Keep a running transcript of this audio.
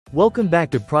Welcome back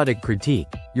to Product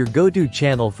Critique, your go-to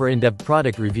channel for in-depth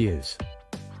product reviews.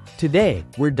 Today,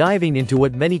 we're diving into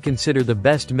what many consider the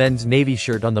best men's navy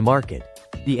shirt on the market,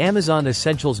 the Amazon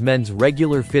Essentials Men's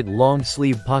Regular Fit Long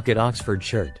Sleeve Pocket Oxford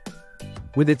Shirt.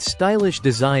 With its stylish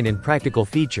design and practical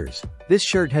features, this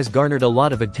shirt has garnered a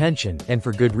lot of attention, and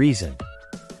for good reason.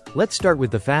 Let's start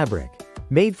with the fabric.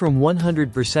 Made from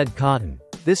 100% cotton,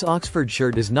 this Oxford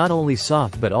shirt is not only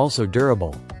soft but also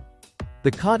durable. The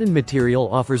cotton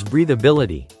material offers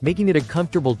breathability, making it a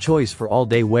comfortable choice for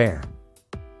all-day wear.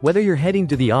 Whether you're heading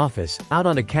to the office, out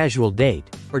on a casual date,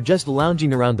 or just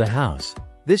lounging around the house,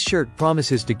 this shirt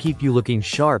promises to keep you looking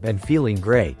sharp and feeling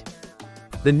great.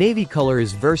 The navy color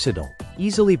is versatile,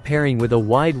 easily pairing with a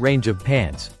wide range of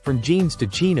pants, from jeans to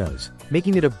chinos,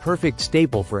 making it a perfect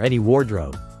staple for any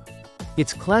wardrobe.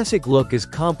 Its classic look is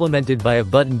complemented by a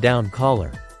button-down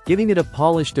collar, giving it a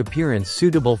polished appearance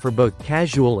suitable for both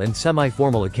casual and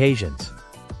semi-formal occasions.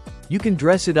 You can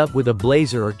dress it up with a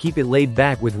blazer or keep it laid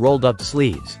back with rolled-up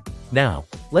sleeves. Now,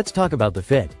 let's talk about the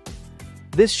fit.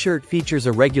 This shirt features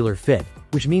a regular fit,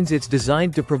 which means it's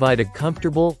designed to provide a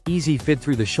comfortable, easy fit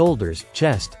through the shoulders,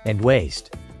 chest, and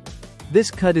waist. This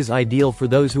cut is ideal for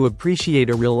those who appreciate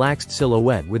a relaxed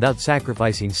silhouette without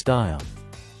sacrificing style.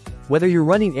 Whether you're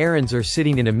running errands or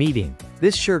sitting in a meeting,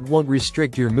 this shirt won't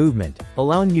restrict your movement,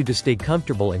 allowing you to stay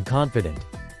comfortable and confident.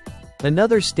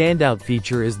 Another standout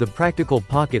feature is the practical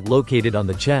pocket located on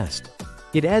the chest.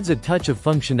 It adds a touch of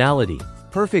functionality,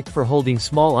 perfect for holding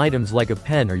small items like a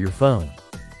pen or your phone.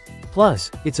 Plus,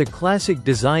 it's a classic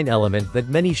design element that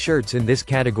many shirts in this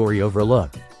category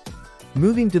overlook.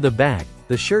 Moving to the back,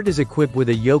 the shirt is equipped with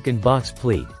a yoke and box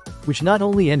pleat, which not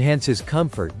only enhances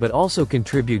comfort but also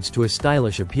contributes to a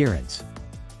stylish appearance.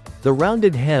 The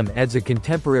rounded hem adds a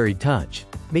contemporary touch,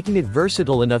 making it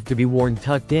versatile enough to be worn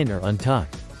tucked in or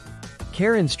untucked.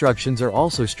 Care instructions are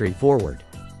also straightforward.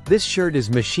 This shirt is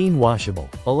machine washable,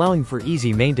 allowing for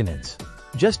easy maintenance.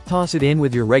 Just toss it in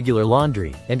with your regular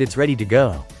laundry, and it's ready to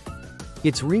go.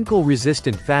 Its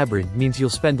wrinkle-resistant fabric means you'll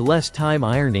spend less time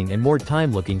ironing and more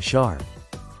time looking sharp.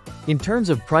 In terms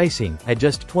of pricing, at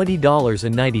just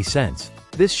 $20.90,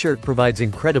 this shirt provides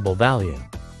incredible value.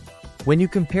 When you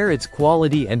compare its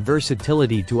quality and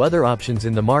versatility to other options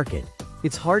in the market,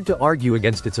 it's hard to argue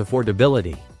against its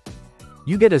affordability.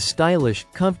 You get a stylish,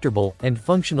 comfortable, and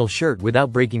functional shirt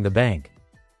without breaking the bank.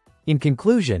 In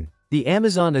conclusion, the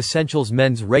Amazon Essentials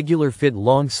Men's Regular Fit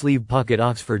Long Sleeve Pocket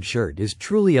Oxford Shirt is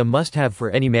truly a must-have for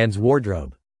any man's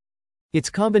wardrobe. Its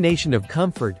combination of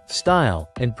comfort, style,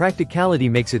 and practicality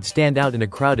makes it stand out in a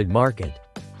crowded market.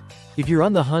 If you're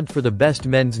on the hunt for the best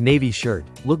men's navy shirt,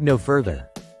 look no further.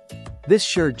 This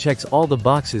shirt checks all the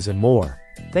boxes and more.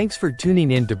 Thanks for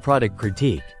tuning in to Product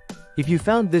Critique. If you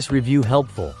found this review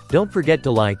helpful, don't forget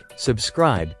to like,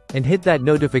 subscribe, and hit that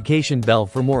notification bell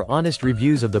for more honest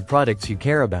reviews of the products you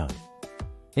care about.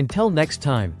 Until next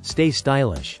time, stay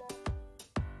stylish.